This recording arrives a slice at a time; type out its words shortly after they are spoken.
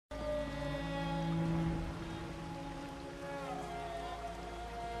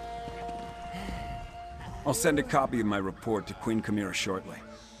I'll send a copy of my report to Queen Chimera shortly.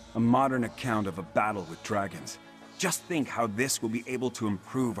 A modern account of a battle with dragons. Just think how this will be able to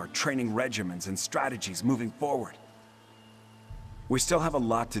improve our training regimens and strategies moving forward. We still have a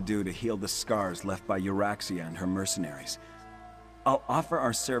lot to do to heal the scars left by Euraxia and her mercenaries. I'll offer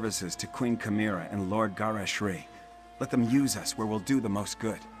our services to Queen Chimera and Lord Gareshri. Let them use us where we'll do the most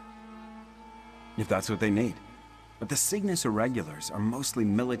good. If that's what they need. But the Cygnus Irregulars are mostly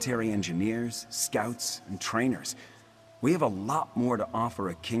military engineers, scouts, and trainers. We have a lot more to offer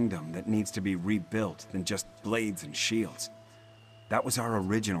a kingdom that needs to be rebuilt than just blades and shields. That was our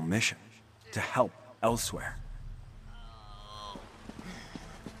original mission, to help Elsweyr.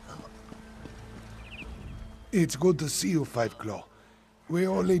 It's good to see you, Five Claw. We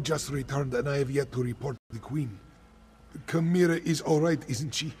only just returned and I have yet to report to the Queen. Chimera is alright,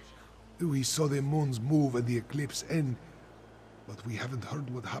 isn't she? We saw the moons move and the eclipse end, but we haven't heard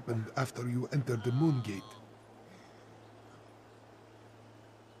what happened after you entered the Moon Gate.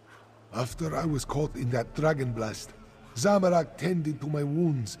 After I was caught in that dragon blast, Zamorak tended to my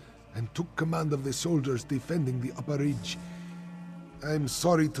wounds and took command of the soldiers defending the upper ridge. I'm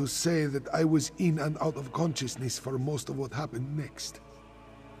sorry to say that I was in and out of consciousness for most of what happened next.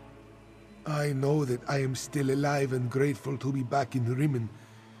 I know that I am still alive and grateful to be back in Rimmen.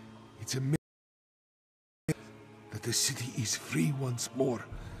 It's a miracle that the city is free once more.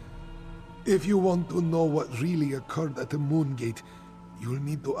 If you want to know what really occurred at the Moon Gate, you'll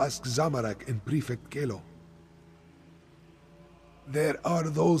need to ask Zamorak and Prefect Kelo. There are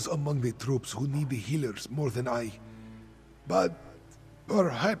those among the troops who need the healers more than I. But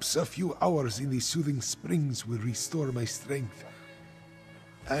perhaps a few hours in the soothing springs will restore my strength.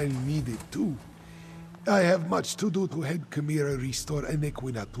 I need it too. I have much to do to help Chimera restore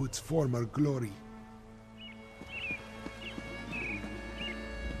Anequina to its former glory.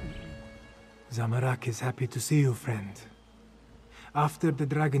 Zamorak is happy to see you, friend. After the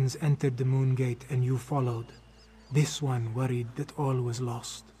dragons entered the Moon Gate and you followed, this one worried that all was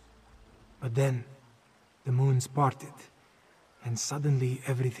lost. But then, the moons parted, and suddenly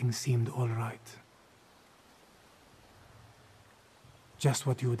everything seemed all right. Just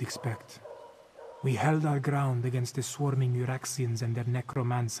what you would expect. We held our ground against the swarming Euraxians and their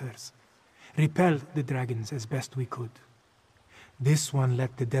necromancers, repelled the dragons as best we could. This one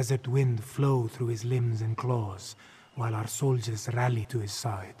let the desert wind flow through his limbs and claws, while our soldiers rallied to his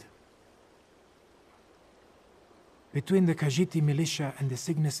side. Between the Khajiit militia and the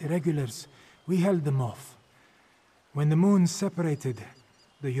Cygnus Irregulars, we held them off. When the moons separated,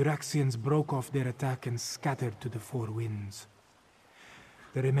 the Euraxians broke off their attack and scattered to the four winds.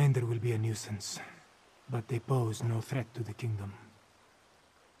 The remainder will be a nuisance, but they pose no threat to the kingdom.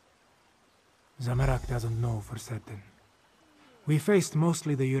 Zamorak doesn't know for certain. We faced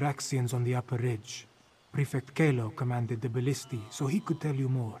mostly the Euraxians on the upper ridge. Prefect Kelo commanded the ballisti, so he could tell you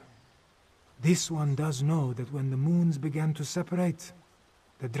more. This one does know that when the moons began to separate,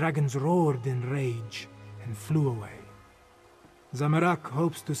 the dragons roared in rage and flew away. Zamorak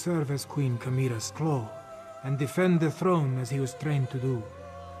hopes to serve as Queen Chimera's claw and defend the throne as he was trained to do.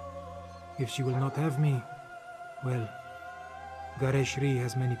 If she will not have me, well, Gareshri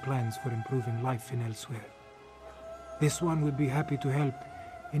has many plans for improving life in Elsweyr. This one would be happy to help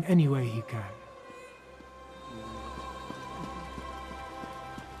in any way he can.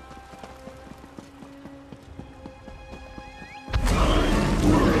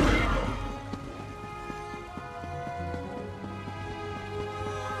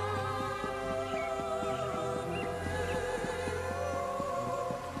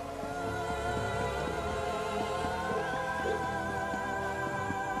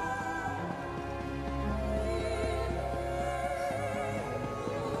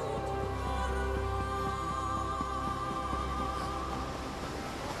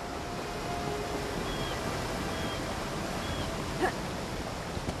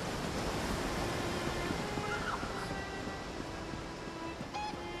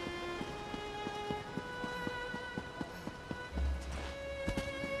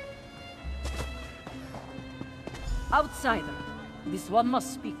 Outsider, this one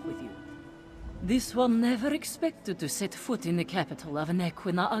must speak with you. This one never expected to set foot in the capital of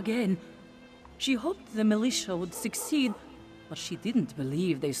Anequina again. She hoped the militia would succeed, but she didn't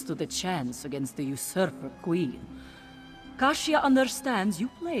believe they stood a chance against the usurper queen. Kashia understands you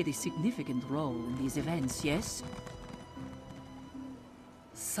played a significant role in these events, yes?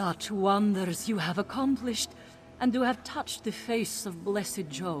 Such wonders you have accomplished, and to have touched the face of Blessed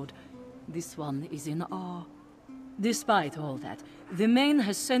Jode. This one is in awe. Despite all that, the Main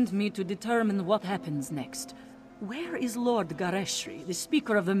has sent me to determine what happens next. Where is Lord Gareshri, the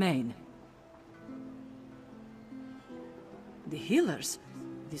Speaker of the Main? The healers?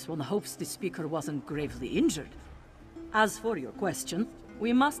 This one hopes the speaker wasn't gravely injured. As for your question,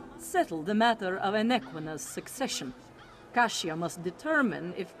 we must settle the matter of Anequina's succession. Cassia must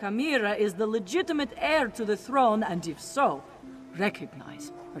determine if Chimera is the legitimate heir to the throne, and if so,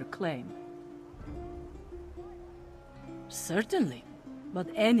 recognize her claim. Certainly, but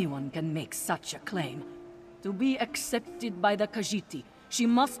anyone can make such a claim. To be accepted by the Khajiit, she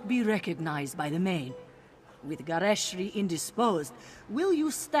must be recognized by the Main. With Gareshri indisposed, will you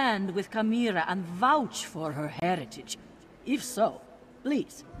stand with Chimera and vouch for her heritage? If so,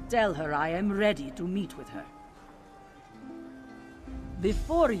 please tell her I am ready to meet with her.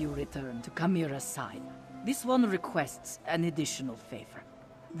 Before you return to Chimera's side, this one requests an additional favor.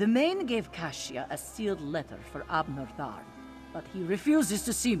 The Main gave Cassia a sealed letter for Abner Tharn, but he refuses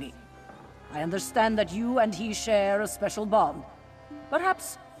to see me. I understand that you and he share a special bond.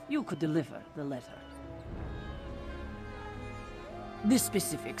 Perhaps you could deliver the letter. The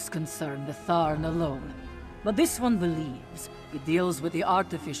specifics concern the Tharn alone, but this one believes it deals with the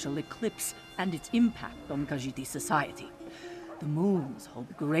artificial eclipse and its impact on Khajiit society. The moons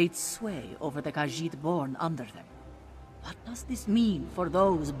hold great sway over the Khajiit born under them. What does this mean for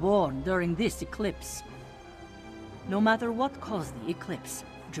those born during this eclipse? No matter what caused the eclipse,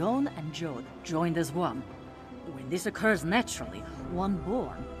 Joan and Jode joined as one. When this occurs naturally, one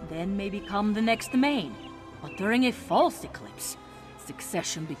born then may become the next Main. But during a false eclipse,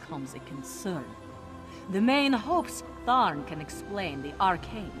 succession becomes a concern. The Main hopes Tharn can explain the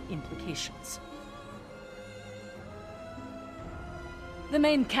arcane implications. The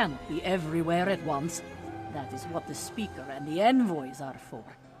Main cannot be everywhere at once. That is what the Speaker and the envoys are for.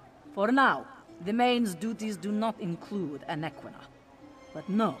 For now, the Main's duties do not include Anequina. But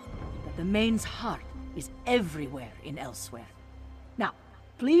know that the Main's heart is everywhere in Elsweyr. Now,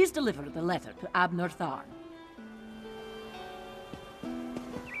 please deliver the letter to Abner Tharn.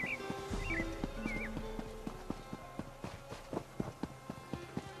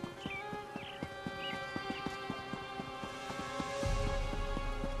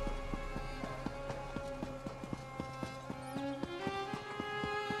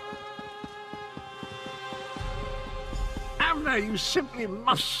 Abner, you simply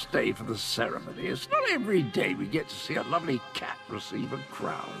must stay for the ceremony. It's not every day we get to see a lovely cat receive a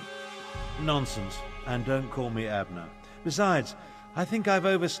crown. Nonsense. And don't call me Abner. Besides, I think I've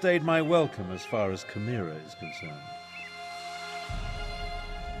overstayed my welcome as far as Chimera is concerned.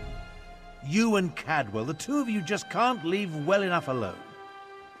 You and Cadwell, the two of you just can't leave well enough alone.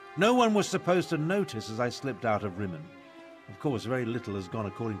 No one was supposed to notice as I slipped out of Rimmen. Of course, very little has gone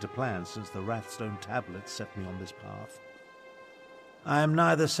according to plan since the Wrathstone tablets set me on this path. I am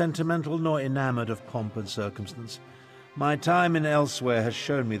neither sentimental nor enamored of pomp and circumstance. My time in Elsweyr has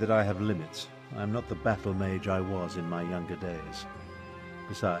shown me that I have limits. I am not the battle mage I was in my younger days.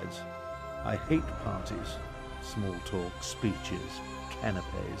 Besides, I hate parties, small talk, speeches,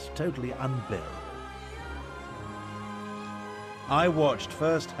 canapes, totally unbearable. I watched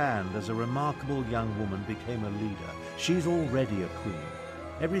firsthand as a remarkable young woman became a leader. She's already a queen.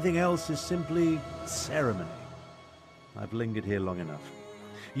 Everything else is simply ceremony. I've lingered here long enough.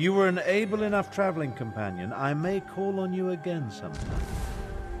 You were an able enough traveling companion. I may call on you again sometime.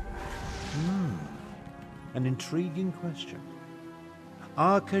 An intriguing question.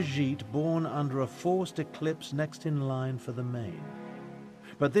 Are Khajiit born under a forced eclipse next in line for the Main?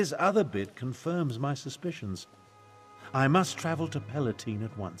 But this other bit confirms my suspicions. I must travel to Palatine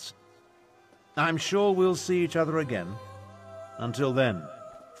at once. I'm sure we'll see each other again. Until then,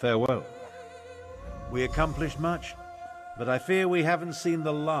 farewell. We accomplished much, but I fear we haven't seen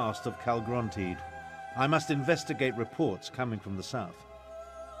the last of Calgrontiid. I must investigate reports coming from the south.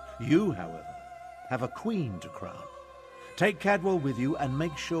 You, however, have a queen to crown. Take Cadwell with you and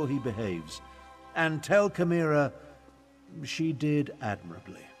make sure he behaves. And tell Chimera she did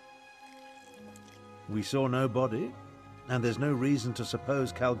admirably. We saw no body, and there's no reason to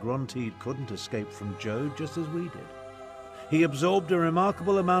suppose Calgrontiid couldn't escape from Jode just as we did. He absorbed a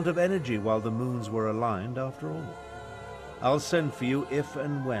remarkable amount of energy while the moons were aligned, after all. I'll send for you if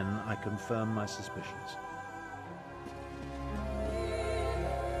and when I confirm my suspicions.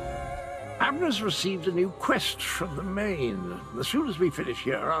 Abner's received a new quest from the Main. As soon as we finish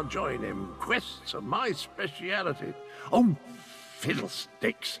here, I'll join him. Quests are my speciality. Oh,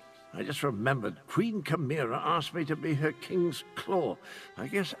 fiddlesticks. I just remembered Queen Chimera asked me to be her king's claw. I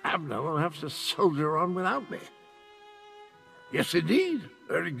guess Abner will have to soldier on without me. Yes, indeed.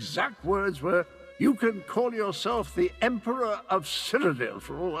 Her exact words were, "You can call yourself the Emperor of Cyrodiil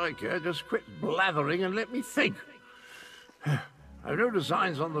for all I care. Just quit blathering and let me think." I've no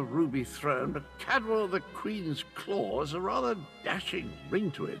designs on the ruby throne, but Cadwell the Queen's claw has a rather dashing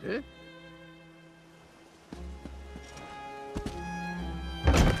ring to it, eh?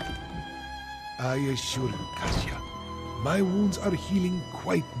 I assure you, Cassia, my wounds are healing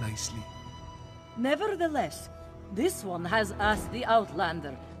quite nicely. Nevertheless, this one has asked the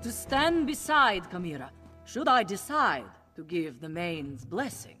Outlander to stand beside Chimera, should I decide to give the Main's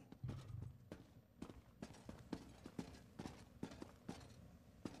blessing.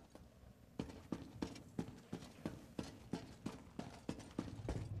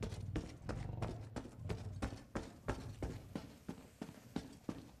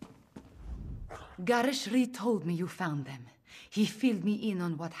 Garishri told me you found them. He filled me in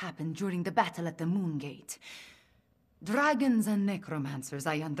on what happened during the battle at the Moongate. Dragons and necromancers,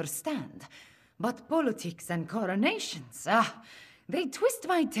 I understand. But politics and coronations, they twist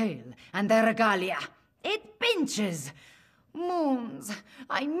my tail, and their regalia. It pinches. Moons,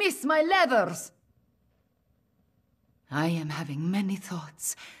 I miss my leathers. I am having many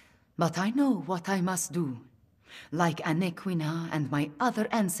thoughts, but I know what I must do. Like Anequina and my other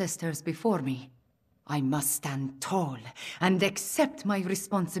ancestors before me, I must stand tall and accept my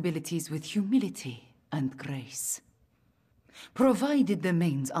responsibilities with humility and grace. Provided the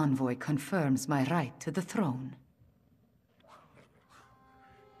Main's envoy confirms my right to the throne.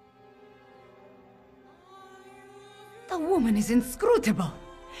 The woman is inscrutable.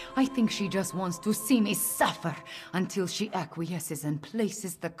 I think she just wants to see me suffer until she acquiesces and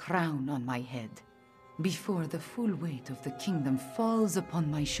places the crown on my head. Before the full weight of the kingdom falls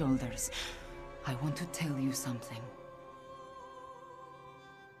upon my shoulders, I want to tell you something.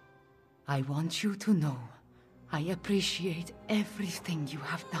 I want you to know I appreciate everything you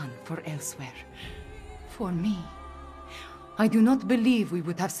have done for Elsweyr. For me. I do not believe we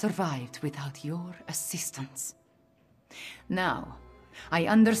would have survived without your assistance. Now, I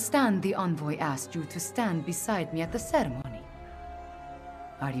understand the envoy asked you to stand beside me at the ceremony.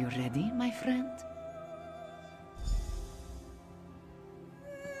 Are you ready, my friend?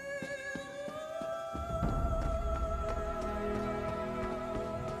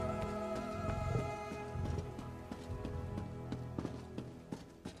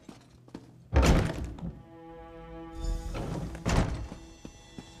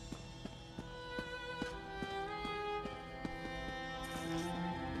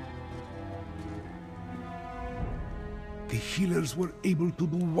 The healers were able to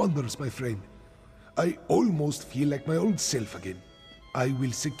do wonders, my friend. I almost feel like my old self again. I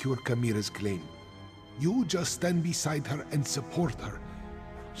will secure Chimera's claim. You just stand beside her and support her.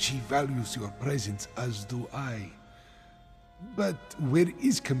 She values your presence, as do I. But where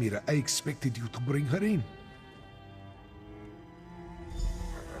is Chimera? I expected you to bring her in.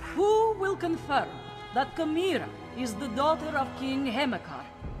 Who will confirm that Chimera is the daughter of King Hemekar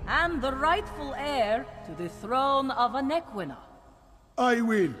and the rightful heir to the throne of Anequina? I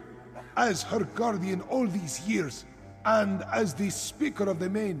will, as her guardian all these years, and as the Speaker of the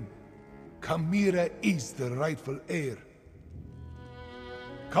Main. Chimera is the rightful heir.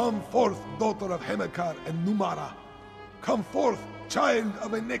 Come forth, daughter of Hemekar and Numara. Come forth, child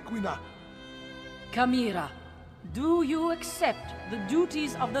of Anequina. Chimera, do you accept the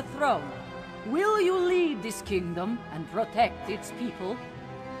duties of the throne? Will you lead this kingdom and protect its people?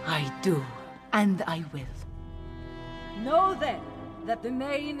 I do, and I will. Know then that the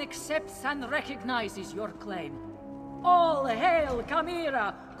Main accepts and recognizes your claim. All hail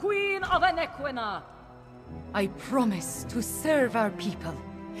Chimera, Queen of Anequina! I promise to serve our people,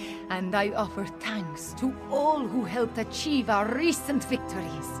 and I offer thanks to all who helped achieve our recent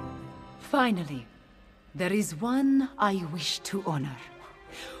victories. Finally, there is one I wish to honor.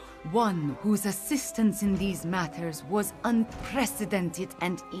 One whose assistance in these matters was unprecedented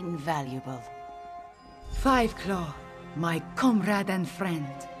and invaluable. Fiveclaw, my comrade and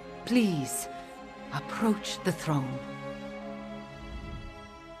friend, please, approach the throne.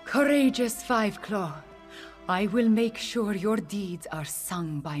 Courageous Fiveclaw, I will make sure your deeds are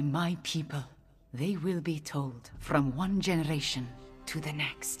sung by my people. They will be told from one generation to the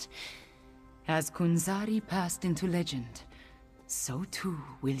next. As Kunzari passed into legend, so too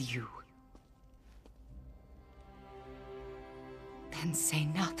will you. Then say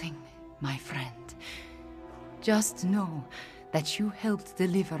nothing, my friend. Just know that you helped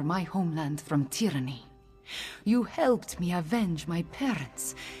deliver my homeland from tyranny. You helped me avenge my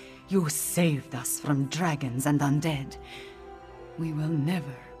parents. You saved us from dragons and undead. We will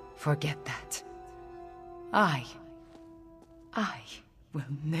never forget that. I will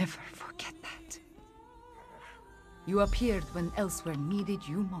never forget that. You appeared when Elsweyr needed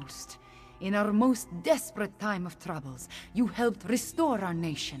you most. In our most desperate time of troubles, you helped restore our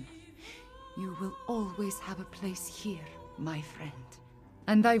nation. You will always have a place here, my friend.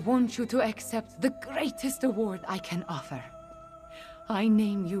 And I want you to accept the greatest award I can offer. I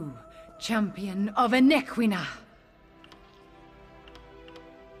name you Champion of Anequina.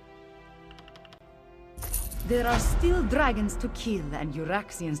 There are still dragons to kill and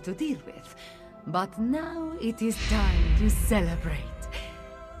Euraxians to deal with, but now it is time to celebrate.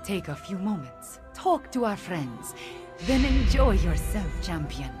 Take a few moments, talk to our friends, then enjoy yourself,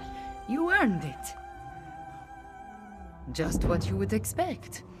 champion. You earned it. Just what you would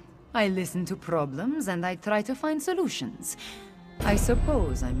expect. I listen to problems and I try to find solutions. I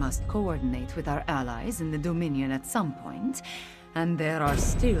suppose I must coordinate with our allies in the Dominion at some point, and there are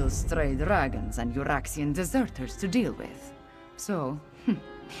still stray dragons and Euraxian deserters to deal with. So,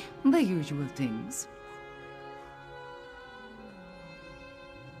 the usual things.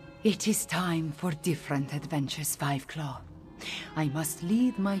 It is time for different adventures, Fiveclaw. I must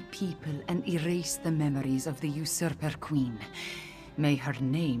lead my people and erase the memories of the usurper queen. May her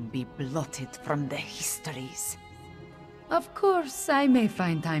name be blotted from the histories. Of course, I may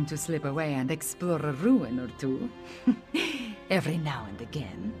find time to slip away and explore a ruin or two. Every now and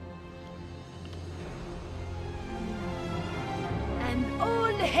again. And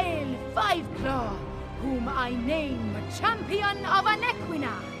all hail Fiveclaw, whom I name Champion of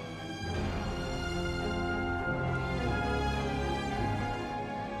Anequina!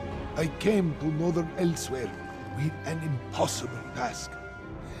 I came to Northern Elsweyr with an impossible task.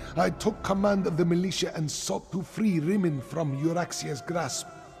 I took command of the militia and sought to free Rimmon from Euraxia's grasp.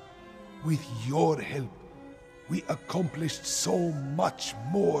 With your help, we accomplished so much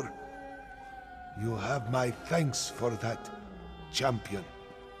more. You have my thanks for that, champion.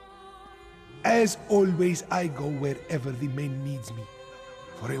 As always, I go wherever the main needs me.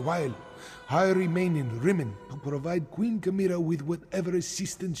 For a while, I remain in Rimmon to provide Queen Chimera with whatever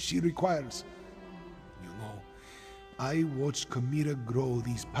assistance she requires. You know, I watched Chimera grow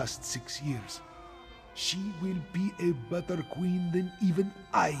these past 6 years. She will be a better queen than even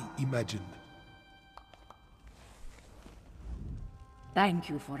I imagined. Thank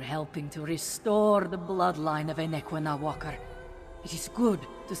you for helping to restore the bloodline of Anequina Walker. It is good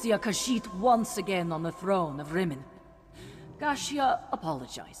to see a Khajiit once again on the throne of Rimmon. Gashia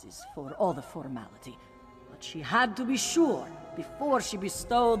apologizes for all the formality, but she had to be sure before she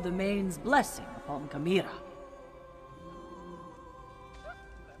bestowed the Main's blessing upon Chimera.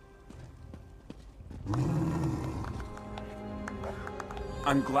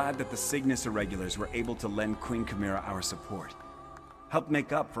 I'm glad that the Cygnus Irregulars were able to lend Queen Chimera our support. Helped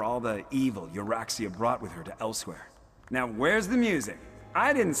make up for all the evil Euraxia brought with her to Elsweyr. Now where's the music?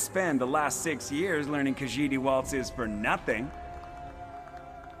 I didn't spend the last 6 years learning Khajiit waltzes for nothing.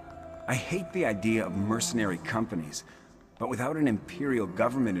 I hate the idea of mercenary companies, but without an imperial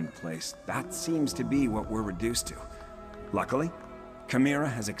government in place, that seems to be what we're reduced to. Luckily, Chimera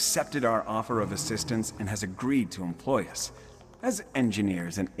has accepted our offer of assistance and has agreed to employ us. As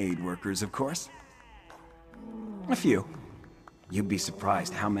engineers and aid workers, of course. A few. You'd be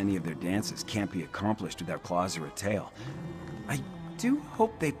surprised how many of their dances can't be accomplished without claws or a tail. I do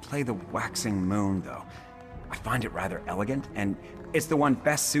hope they play the waxing moon, though. I find it rather elegant, and it's the one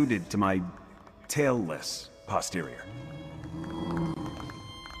best suited to my tailless posterior.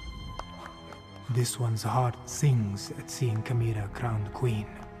 This one's heart sings at seeing Chimera crowned queen.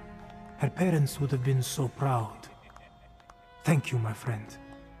 Her parents would have been so proud. Thank you, my friend,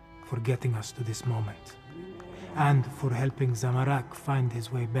 for getting us to this moment, and for helping Zamorak find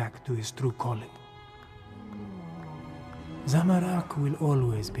his way back to his true calling. Zamorak will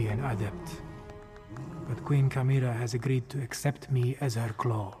always be an adept, but Queen Chimera has agreed to accept me as her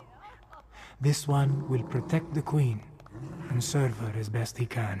claw. This one will protect the queen and serve her as best he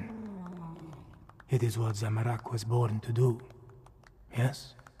can. It is what Zamorak was born to do,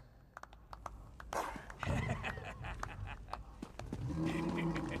 yes?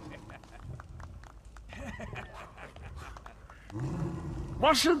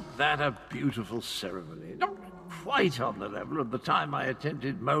 Wasn't that a beautiful ceremony? Not quite on the level of the time I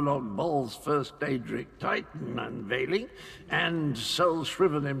attended Molon Ball's first Daedric Titan unveiling and Soul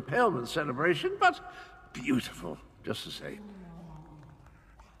Shriven Impalement celebration, but beautiful, just the same.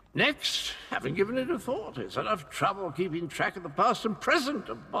 Next, having given it a thought, it's enough trouble keeping track of the past and present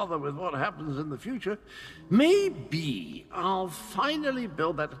to bother with what happens in the future. Maybe I'll finally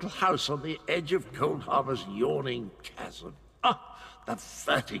build that little house on the edge of Cold Harbor's yawning chasm. Ah, the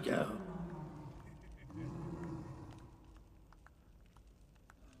vertigo.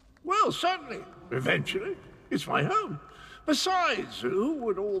 Well, certainly. Eventually. It's my home. Besides, who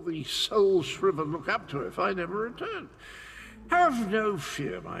would all the soul-shriven look up to if I never returned? Have no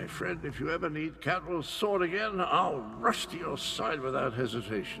fear, my friend. If you ever need Cadwell's sword again, I'll rush to your side without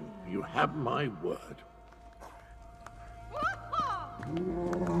hesitation. You have my word.